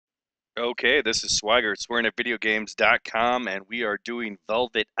Okay, this is Swagger. It's we're at videogames.com and we are doing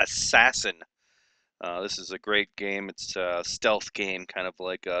Velvet Assassin. This is a great game. It's a stealth game, kind of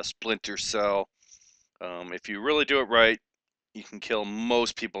like a Splinter Cell. If you really do it right, you can kill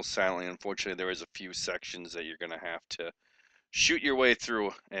most people silently. Unfortunately, there is a few sections that you're going to have to shoot your way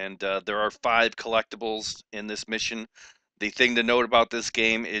through, and there are 5 collectibles in this mission. The thing to note about this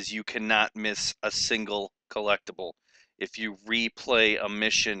game is you cannot miss a single collectible. If you replay a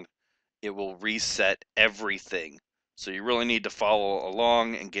mission, it will reset everything. So you really need to follow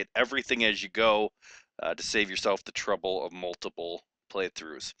along and get everything as you go to save yourself the trouble of multiple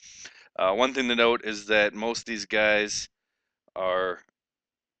playthroughs. One thing to note is that most of these guys are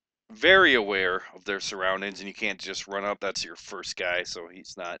very aware of their surroundings, and you can't just run up. That's your first guy, so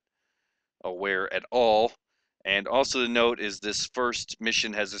he's not aware at all. And also to note is this first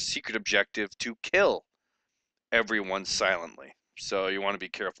mission has a secret objective to kill everyone silently. So you want to be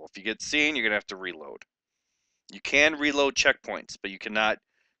careful. If you get seen, you're going to have to reload. You can reload checkpoints, but you cannot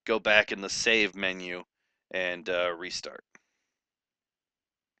go back in the save menu and restart.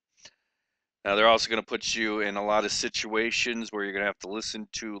 Now, they're also going to put you in a lot of situations where you're going to have to listen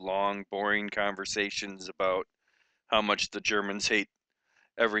to long, boring conversations about how much the Germans hate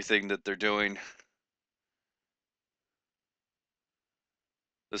everything that they're doing.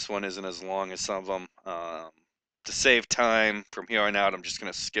 This one isn't as long as some of them. To save time from here on out, I'm just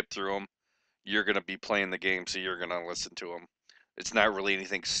going to skip through them. You're going to be playing the game, so you're going to listen to them. It's not really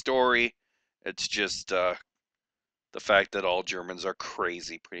anything story. It's just the fact that all Germans are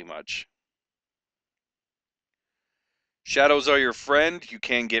crazy, pretty much. Shadows are your friend. You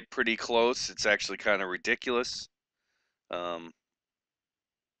can get pretty close. It's actually kind of ridiculous. Um,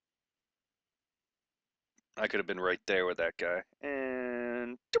 I could have been right there with that guy.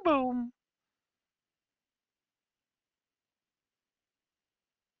 And boom.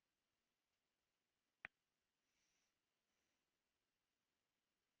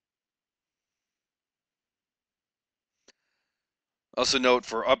 Also note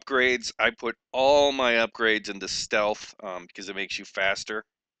for upgrades, I put all my upgrades into stealth because it makes you faster.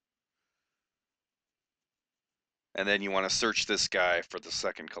 And then you want to search this guy for the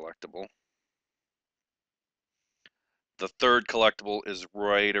second collectible. The third collectible is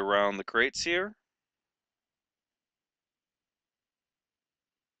right around the crates here.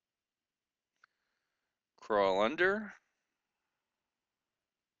 Crawl under.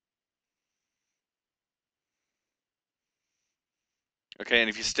 Okay,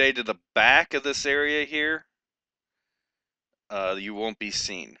 and if you stay to the back of this area here, you won't be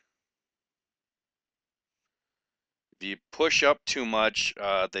seen. If you push up too much,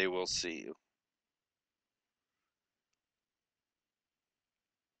 they will see you.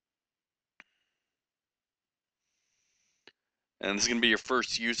 And this is going to be your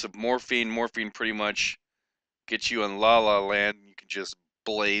first use of morphine. Morphine pretty much gets you in La La Land. You can just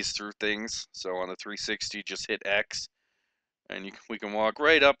blaze through things. So on the 360, just hit X, and we can walk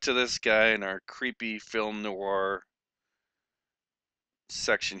right up to this guy in our creepy film noir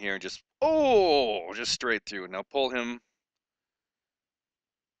section here and just straight through. Now pull him.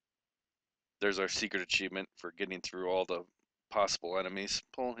 There's our secret achievement for getting through all the possible enemies.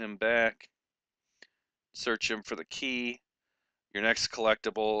 Pull him back. Search him for the key. Your next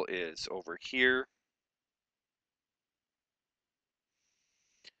collectible is over here.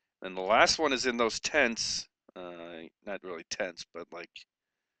 And the last one is in those tents. Not really tents, but like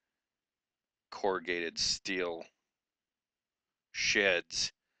corrugated steel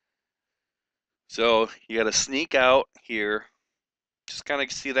sheds. So you got to sneak out here, just kind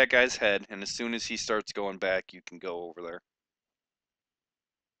of see that guy's head, and as soon as he starts going back, you can go over there.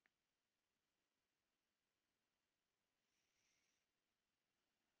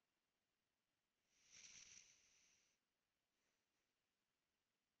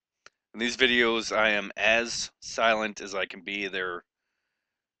 In these videos, I am as silent as I can be. There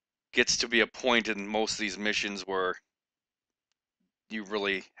gets to be a point in most of these missions where you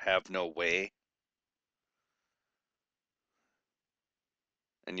really have no way,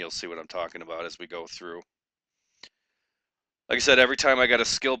 and you'll see what I'm talking about as we go through. Like I said, every time I got a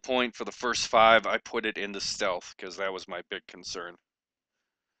skill point for the first 5, I put it into stealth because that was my big concern.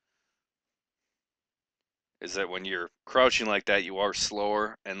 Is that when you're crouching like that, you are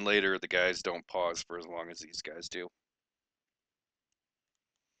slower, and later the guys don't pause for as long as these guys do.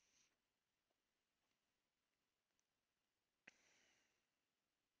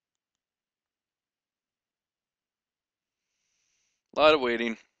 A lot of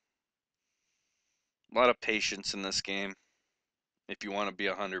waiting, a lot of patience in this game if you want to be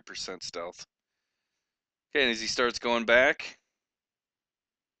 100% stealth. Okay, and as he starts going back,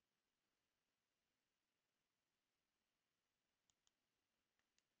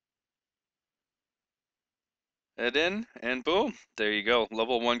 it in, and boom, there you go.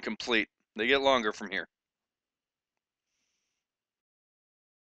 Level 1 complete. They get longer from here.